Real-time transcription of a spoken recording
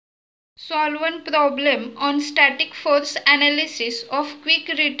Solve one problem on static force analysis of quick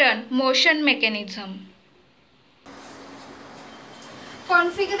return motion mechanism.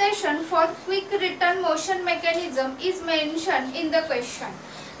 Configuration for quick return motion mechanism is mentioned in the question.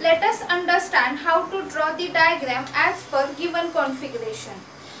 Let us understand how to draw the diagram as per given configuration.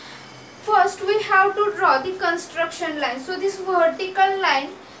 First, we have to draw the construction line. So this vertical line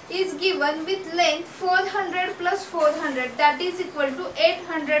is given with length 400 plus 400, that is equal to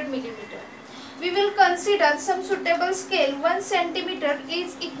 800 millimeter. We will consider some suitable scale. 1 centimeter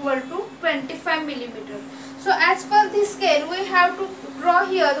is equal to 25 millimeter. So as per this scale, we have to draw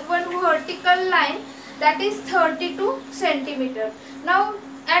here one vertical line, that is 32 centimeter. Now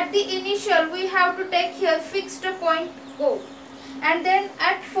at the initial, we have to take here fixed point O, and then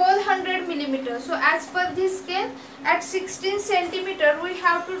at 400 millimeter. So as per this scale, at 16 centimeter, we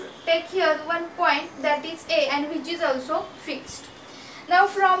have to take here one point, that is A, and which is also fixed. Now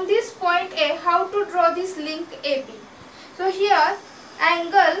from this point A, how to draw this link AB? So here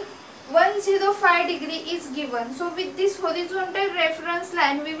angle 105 degree is given. So with this horizontal reference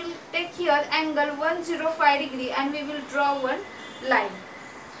line, we will take here angle 105 degree and we will draw one line.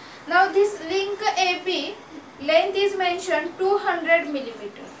 Now this link AB length is mentioned 200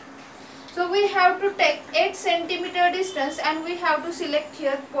 millimeter. So we have to take 8 centimeter distance and we have to select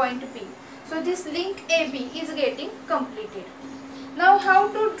here point B. So this link AB is getting completed. Now how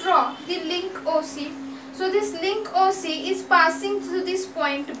to draw the link OC? So this link OC is passing through this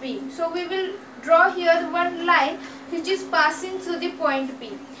point B. So we will draw here one line which is passing through the point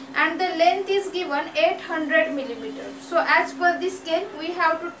B, and the length is given 800 millimeter. So as per this scale, we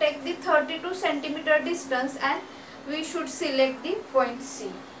have to take the 32 centimeter distance and we should select the point C.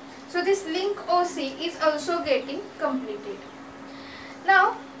 So this link OC is also getting completed.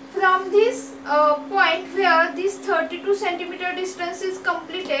 Now from this point where this 32 centimeter distance is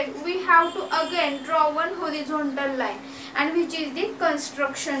completed, we have to again draw one horizontal line, and which is the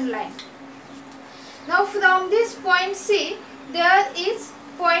construction line. Now from this point C, there is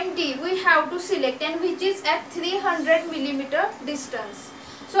point D we have to select, and which is at 300 millimeter distance.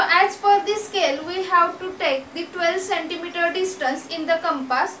 So as per this scale, we have to take the 12 centimeter distance in the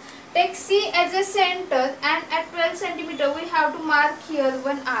compass. Take C as a center, and at 12 centimeter we have to mark here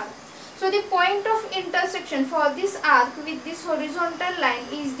one arc. So the point of intersection for this arc with this horizontal line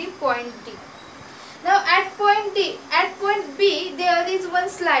is the point D. Now at point B there is one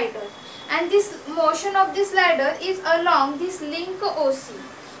slider, and this motion of this slider is along this link OC.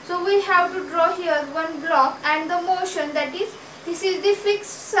 So we have to draw here one block, and the motion, that is, this is the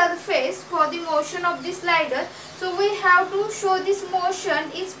fixed surface for the motion of this slider. So we have to show this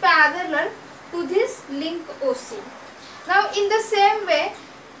motion is parallel to this link OC. Now in the same way,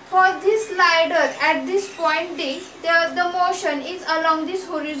 for this slider at this point D, the motion is along this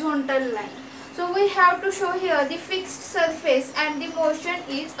horizontal line. So we have to show here the fixed surface and the motion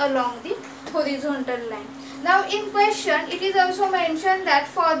is along the horizontal line. Now in question, it is also mentioned that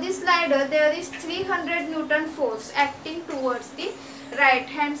for this slider there is 300 Newton force acting towards the right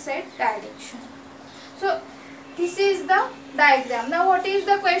hand side direction. So this is the diagram. Now what is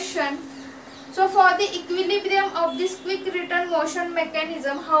the question? So for the equilibrium of this quick return motion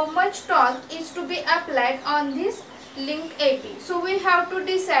mechanism, how much torque is to be applied on this link AB? So we have to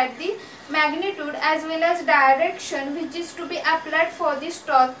decide the magnitude as well as direction which is to be applied for this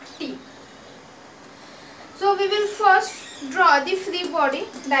torque T. So we will first draw the free body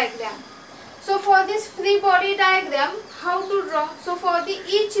diagram. So for this free body diagram, how to draw? So for the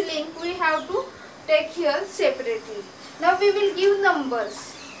each link we have to take here separately. Now we will give numbers.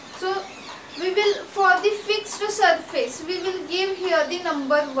 So we will, for the fixed surface, we will give here the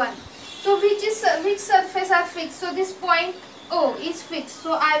number 1. So which surface are fixed? So this point O is fixed.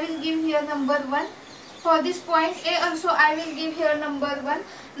 So I will give here number 1. For this point A also I will give here number 1.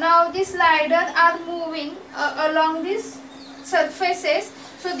 Now this slider are moving along these surfaces.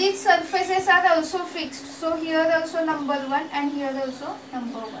 So these surfaces are also fixed. So here also number 1 and here also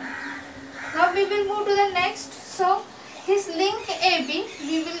number 1. Now we will move to the next. So this link AB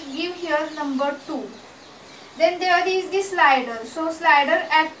we will give here number 2. Then there is the slider. So slider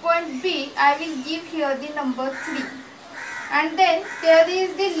at point B I will give here the number 3. And then there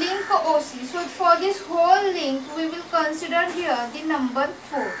is the link OC. So for this whole link we will consider here the number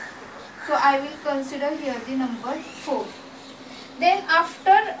 4. So I will consider here the number 4. Then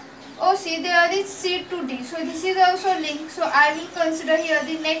after OC there is C to D. So this is also link. So I will consider here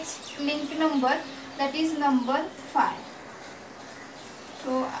the next link number, that is number 5.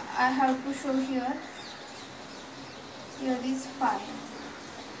 So I have to show here is 5.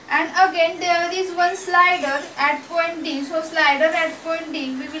 And again there is one slider at point D. So slider at point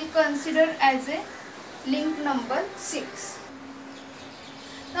D we will consider as a link number 6.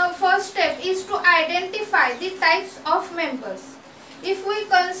 Now first step is to identify the types of members. If we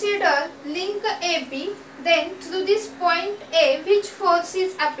consider link AB, then through this point A which force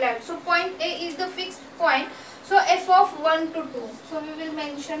is applied? So point A is the fixed point, so F of 1 to 2. So we will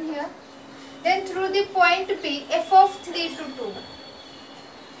mention here. Then through the point B, F of 3 to 2.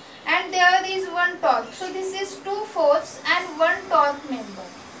 And there is one torque. So this is 2 force and 1 torque member.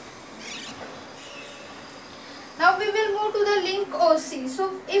 Now we will move to the link OC.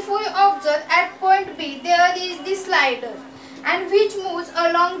 So if we observe at point B, there is the slider and which moves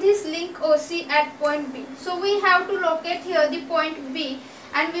along this link OC at point B. So we have to locate here the point B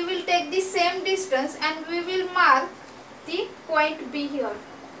and we will take the same distance and we will mark the point B here.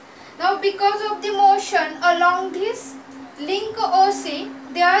 Now because of the motion along this link OC,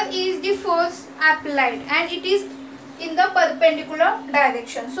 there is the force applied and it is in the perpendicular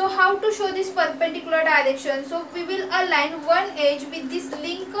direction. So how to show this perpendicular direction? So we will align one edge with this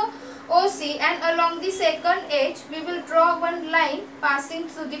link OC and along the second edge we will draw one line passing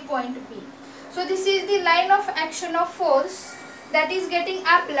through the point B. So this is the line of action of force that is getting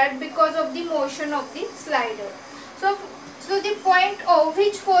applied because of the motion of the slider. So through the point O,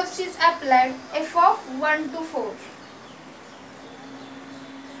 which force is applied? F of 1 to 4.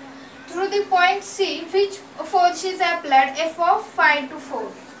 Through the point C, which force is applied? F of 5 to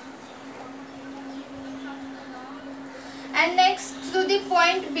 4. And next through the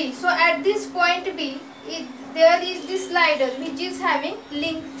point B. So at this point B, there is the slider which is having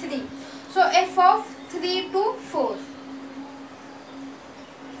link 3. So F of 3 to 4.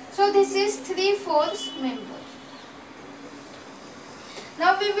 So this is 3 force member.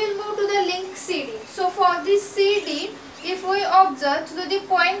 Now we will move to the link CD. So for this CD, if we observe through the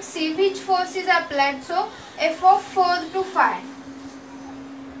point C, which force is applied? So F of 4 to 5.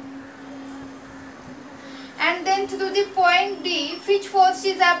 And then through the point D, which force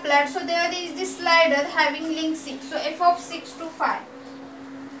is applied? So there is the slider having link 6. So F of 6 to 5.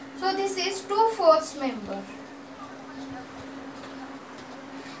 So this is 2 force member.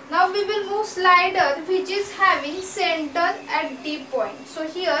 Now we will move slider which is having center at D point. So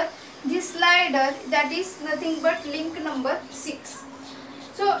here this slider, that is nothing but link number 6.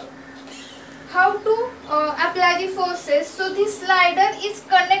 So how to apply the forces? So this slider is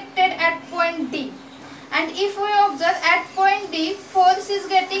connected at point D. And if we observe at point D, force is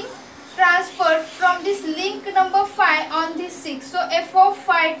getting transferred from this link number 5 on this 6. So F of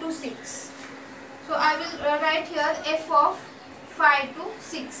 5 to 6. So I will write here F of 5 to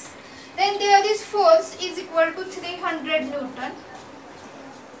 6. Then there is force is equal to 300 Newton.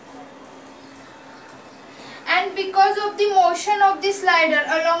 And because of the motion of the slider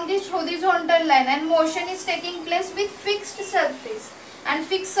along this horizontal line, and motion is taking place with fixed surface, and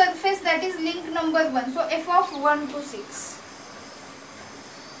fixed surface, that is link number 1. So F of 1 to 6.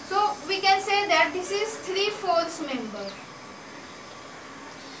 So we can say that this is 3 force member.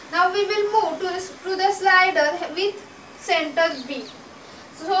 Now we will move to the slider with center B.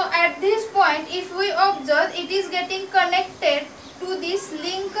 So at this point, if we observe, it is getting connected to this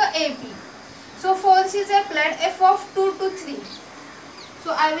link AB. So force is applied F of 2 to 3.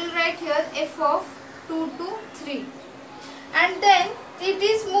 So I will write here F of 2 to 3. And then it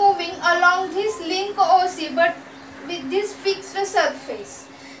is moving along this link OC but with this fixed surface.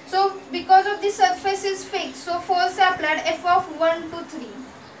 So because of the surface is fixed, so force applied F of 1 to 3.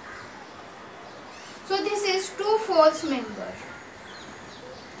 So this is 2 force member.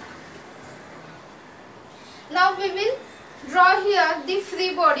 Now we will draw here the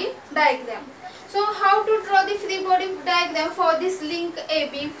free body diagram. So how to draw the free body diagram for this link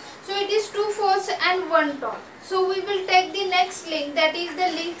AB? So it is 2 force and 1 torque. So we will take the next link, that is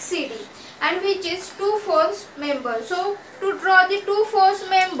the link CD, and which is 2 force member. So to draw the 2 force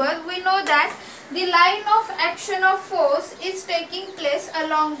member, we know that the line of action of force is taking place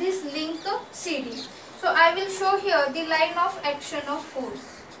along this link CD. So I will show here the line of action of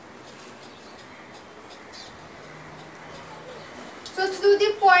force. So through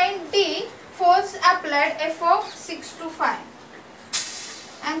the point D, force applied F of 6 to 5.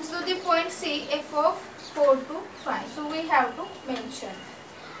 And through the point C, F of 4 to 5. So we have to mention.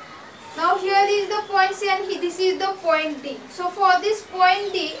 Now here is the point C and this is the point D. So for this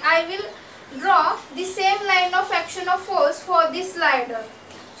point D, I will draw the same line of action of force for this slider.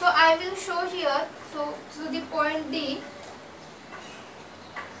 So I will show here. So through the point D.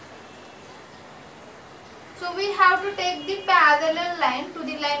 So we have to take the parallel line to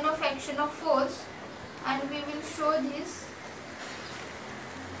the line of action of force, and we will show this.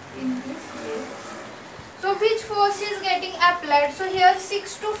 So which force is getting applied? So here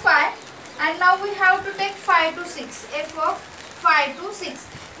 6 to 5, and now we have to take 5 to 6, F of 5 to 6,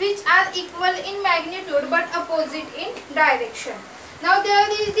 which are equal in magnitude but opposite in direction. Now there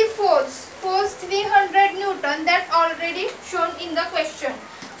is the force 300 Newton that already shown in the question.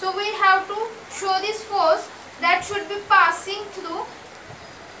 So we have to show this force that should be passing through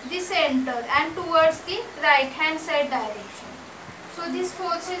the center and towards the right hand side direction. So this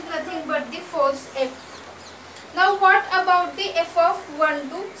force is nothing but the force F. Now what about the F of 1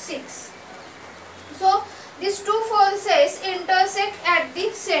 to 6? So these two forces intersect at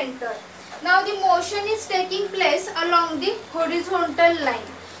the center. Now the motion is taking place along the horizontal line.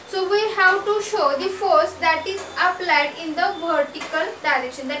 So we have to show the force that is applied in the vertical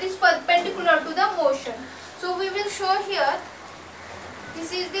direction, that is perpendicular to the motion. So we will show here,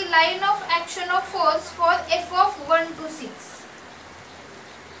 this is the line of action of force for F of 1 to 6.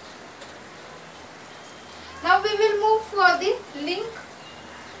 Now we will move for the link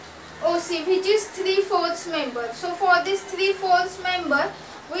OC, which is 3/4 member. So for this 3/4 member,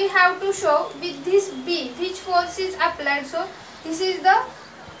 we have to show with this B which force is applied. So this is the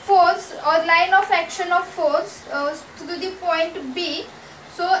force or line of action of force to the point B.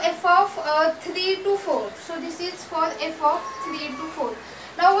 So F of 3 to 4. So this is for F of 3 to 4.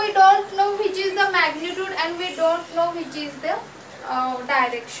 Now we don't know which is the magnitude and we don't know which is the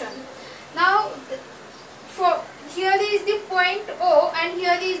direction. Now for here is the point O and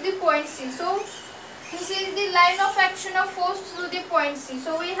here is the point C. So this is the line of action of force through the point C.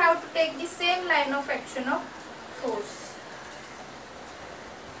 So we have to take the same line of action of force.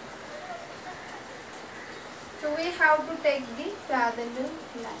 So we have to take the parallel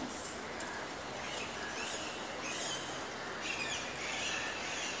lines.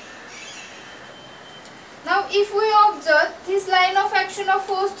 Now if we observe this line of action of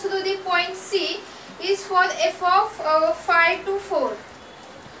force through the point C is for F of 5 to 4.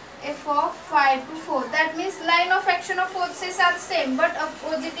 F of 5 to 4. That means line of action of forces are same but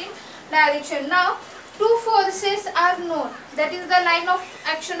opposite in direction. Now two forces are known. That is the line of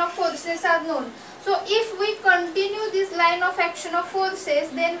action of forces are known. So if we continue this line of action of forces,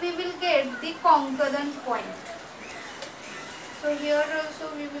 then we will get the concurrent point. So here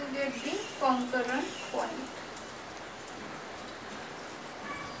also we will get the concurrent point.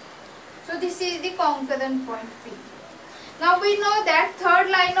 So this is the concurrent point P. Now we know that third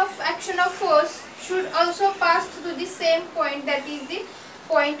line of action of force should also pass through the same point, that is the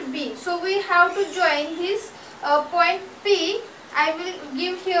point B. So we have to join this point P. I will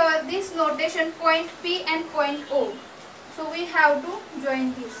give here this notation point P and point O. So we have to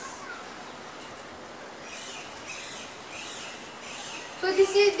join this. So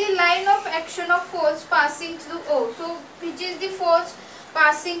this is the line of action of force passing through O. So which is the force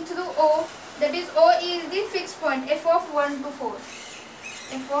passing through O? That is O is the fixed point F of 1 to 4.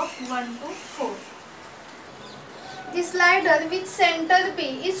 F of 1 to 4. The slider with center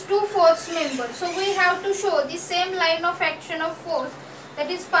P is 2/4 member. So we have to show the same line of action of force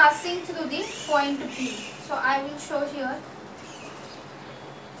that is passing through the point P. So I will show here.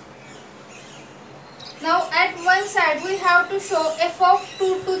 Now at one side we have to show F of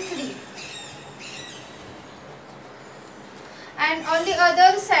 2 to 3. And on the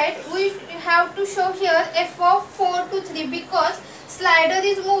other side we have to show here F of 4 to 3 because slider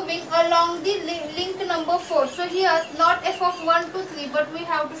is moving along the link number 4. So here not F of 1 to 3 but we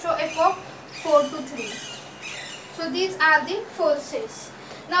have to show F of 4 to 3. So these are the forces.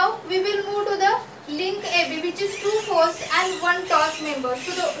 Now we will move to the link AB, which is 2 force and 1 torque member.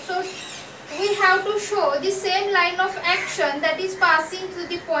 So we have to show the same line of action that is passing through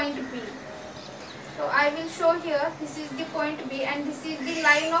the point B. So I will show here, this is the point B and this is the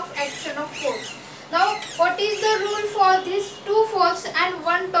line of action of force. Now what is the rule for this 2 force and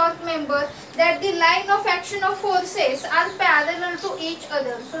 1 torque member? That the line of action of forces are parallel to each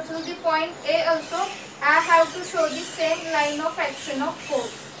other. So through the point A also I have to show the same line of action of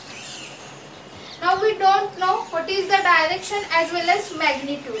force. Now we don't know what is the direction as well as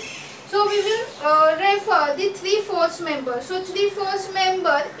magnitude. So we will refer the 3/4 member. So 3/4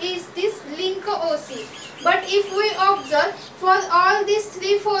 member is this link OC. But if we observe for all these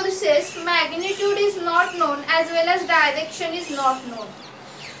 3 forces, magnitude is not known as well as direction is not known.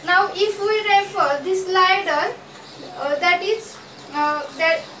 Now if we refer this slider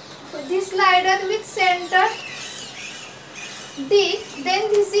this slider with center D, then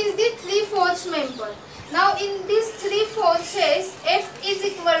this is the 3/4 member. Now in these 3 forces, F is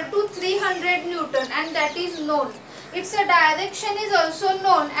equal to 300 Newton and that is known. Its direction is also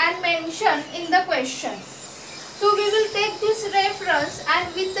known and mentioned in the question. So we will take this reference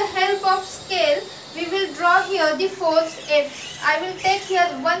and with the help of scale we will draw here the force F. I will take here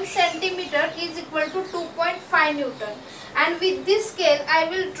 1 centimeter is equal to 2.5 Newton, and with this scale I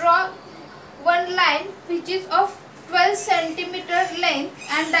will draw one line which is of 12 centimeter length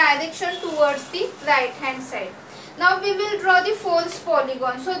and direction towards the right hand side. Now we will draw the force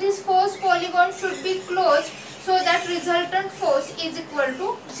polygon. So this force polygon should be closed so that resultant force is equal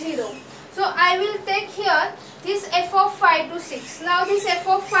to 0. So I will take here this f of 5 to 6. Now this f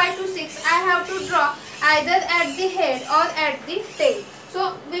of 5 to 6 I have to draw either at the head or at the tail.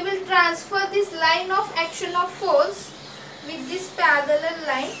 So we will transfer this line of action of force with this parallel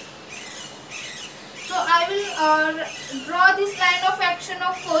line. So I will draw this line of action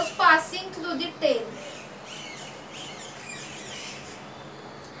of force passing through the tail.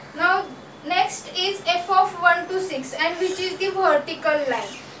 Now next is f of 1 to 6, and which is the vertical line.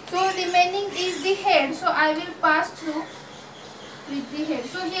 So remaining is the head, so I will pass through with the head.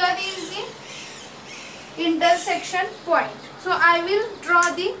 So here is the intersection point. So I will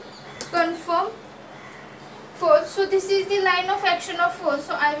draw the confirm force. So this is the line of action of force.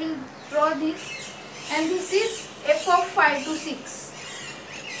 So I will draw this, and this is f of 5 to 6.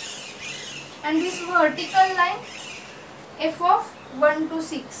 And this vertical line f of 1 to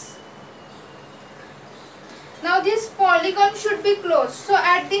 6. Now this polygon should be closed. So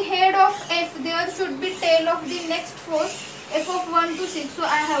at the head of F there should be tail of the next force f of 1 to 6. So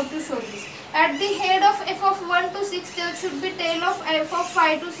I have to show this. At the head of f of 1 to 6 there should be tail of f of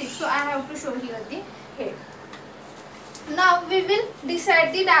 5 to 6. So I have to show here the head. Now we will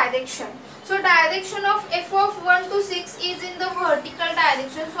decide the direction. So direction of f of 1 to 6 is in the vertical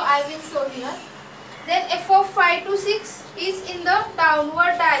direction. So I will show here. Then f of 5 to 6 is in the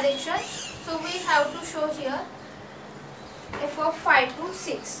downward direction. So we have to show here f of 5 to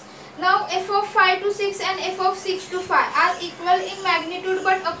 6. Now f of 5 to 6 and f of 6 to 5 are equal in magnitude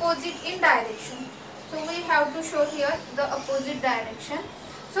but opposite in direction. So we have to show here the opposite direction.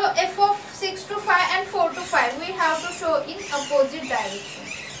 So f of 6 to 5 and 4 to 5 we have to show in opposite direction.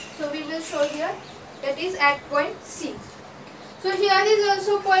 So we will show here, that is at point C. So here is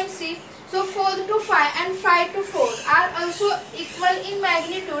also point C. So 4 to 5 and 5 to 4 are also equal in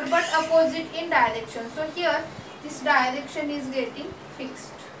magnitude but opposite in direction. So here this direction is getting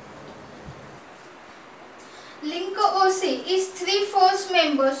fixed. Link OC is 3 force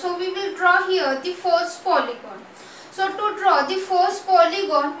members. So we will draw here the force polygon. So to draw the force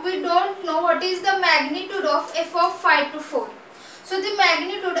polygon, we don't know what is the magnitude of f of 5 to 4. So the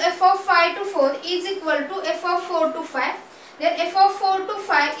magnitude f of 5 to 4 is equal to f of 4 to 5. Then f of 4 to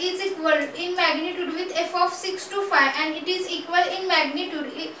 5 is equal in magnitude with f of 6 to 5, and it is equal in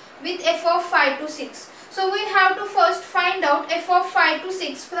magnitude with f of 5 to 6. So we have to first find out f of 5 to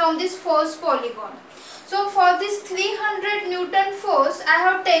 6 from this force polygon. So for this 300 Newton force, I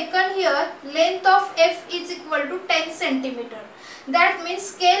have taken here length of f is equal to 10 centimeter. That means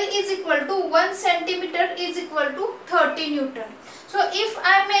scale is equal to 1 centimeter is equal to 30 Newton. So if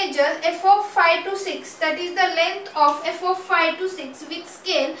I measure f of 5 to 6, that is the length of f of 5 to 6 with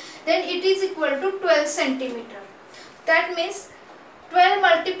scale, then it is equal to 12 centimeter. That means 12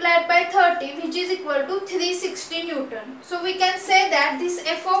 multiplied by 30, which is equal to 360 Newton. So we can say that this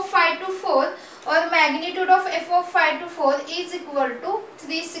f of 5 to 4 or magnitude of f of 5 to 4 is equal to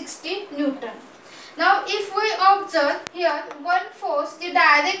 360 Newton. Now if we observe here one force, the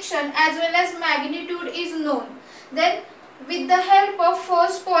direction as well as magnitude is known. Then with the help of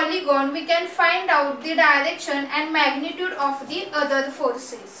force polygon we can find out the direction and magnitude of the other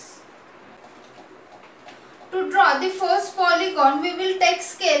forces. To draw the force polygon, we will take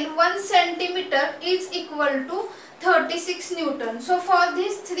scale 1 centimeter is equal to 36 Newton. So for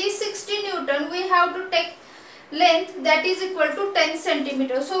this 360 Newton we have to take length that is equal to 10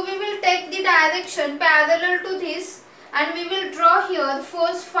 centimeter. So we will take the direction parallel to this and we will draw here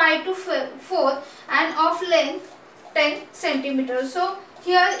force 5 to 4 and of length 10 centimeters. So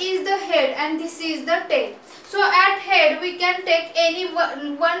here is the head and this is the tail. So at head we can take any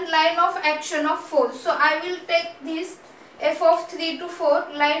one line of action of force. So I will take this f of 3 to 4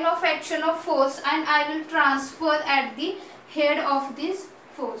 line of action of force and I will transfer at the head of this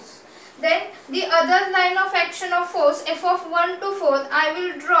force. Then the other line of action of force f of 1 to 4 I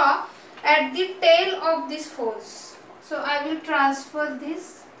will draw at the tail of this force. So I will transfer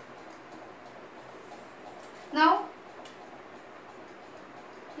this. Now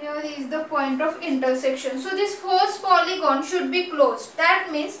here is the point of intersection. So this force polygon should be closed. That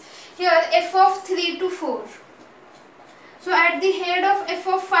means here f of 3 to 4. So at the head of f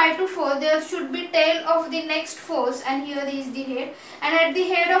of 5 to 4 there should be tail of the next force and here is the head. And at the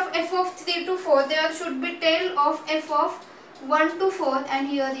head of f of 3 to 4 there should be tail of f of 1 to 4 and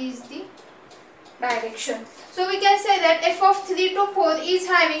here is the direction. So we can say that f of 3 to 4 is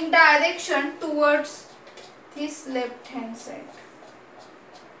having direction towards this left hand side,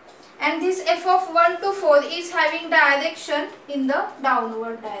 and this f of 1 to 4 is having direction in the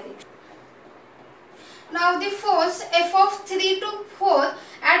downward direction. Now the force f of 3 to 4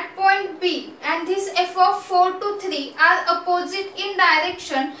 at point B and this f of 4 to 3 are opposite in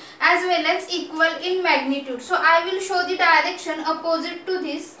direction as well as equal in magnitude. So I will show the direction opposite to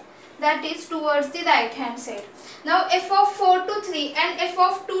this, that is towards the right hand side. Now f of 4 to 3 and f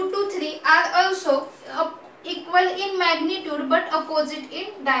of 2 to 3 are also equal in magnitude but opposite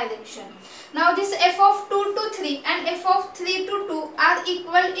in direction. Now this f of 2 to 3 and f of 3 to 2 are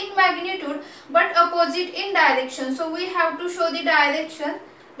equal in magnitude but opposite in direction. So we have to show the direction,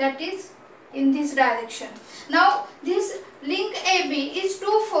 that is in this direction. Now this link AB is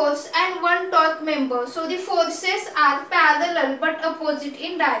two force and one torque member. So the forces are parallel but opposite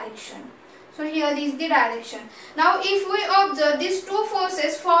in direction. So here is the direction. Now if we observe, these two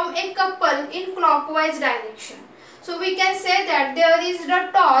forces form a couple in clockwise direction. So we can say that there is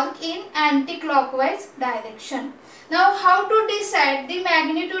the torque in anti-clockwise direction. Now how to decide the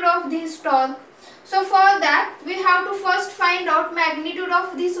magnitude of this torque? So for that we have to first find out magnitude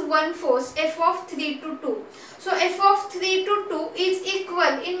of this one force f of 3 to 2. So f of 3 to 2 is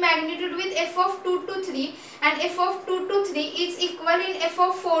equal in magnitude with f of 2 to 3, and f of 2 to 3 is equal in f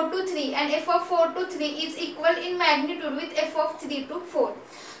of 4 to 3, and f of 4 to 3 is equal in magnitude with f of 3 to 4.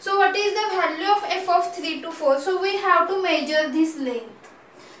 So what is the value of f of 3 to 4? So we have to measure this length.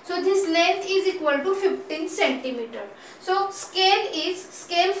 So this length is equal to 15 centimeter. So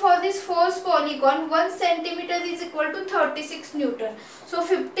scale for this force polygon, 1 centimeter is equal to 36 Newton. So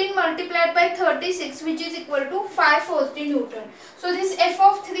 15 multiplied by 36, which is equal to 540 Newton. So this f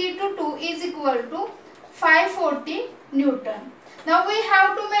of 3 to 2 is equal to 540 Newton. Now we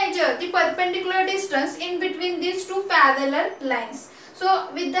have to measure the perpendicular distance in between these two parallel lines. So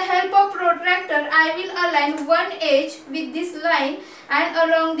with the help of protractor, I will align one edge with this line, and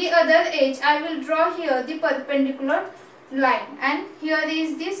along the other edge I will draw here the perpendicular line, and here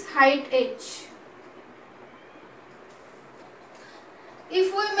is this height h.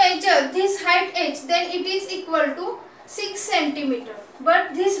 If we measure this height h, then it is equal to 6 centimeter.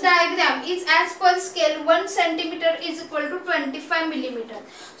 But this diagram is as per scale, 1 centimeter is equal to 25 millimeter.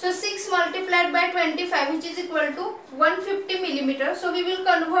 So 6 multiplied by 25, which is equal to 150 millimeter. So we will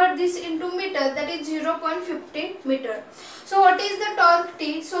convert this into meter, that is 0.50 meter. So what is the torque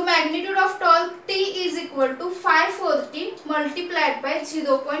T? So magnitude of torque T is equal to 540 multiplied by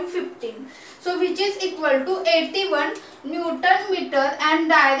 0.15. So which is equal to 81 Newton meter, and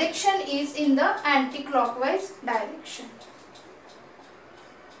direction is in the anti-clockwise direction.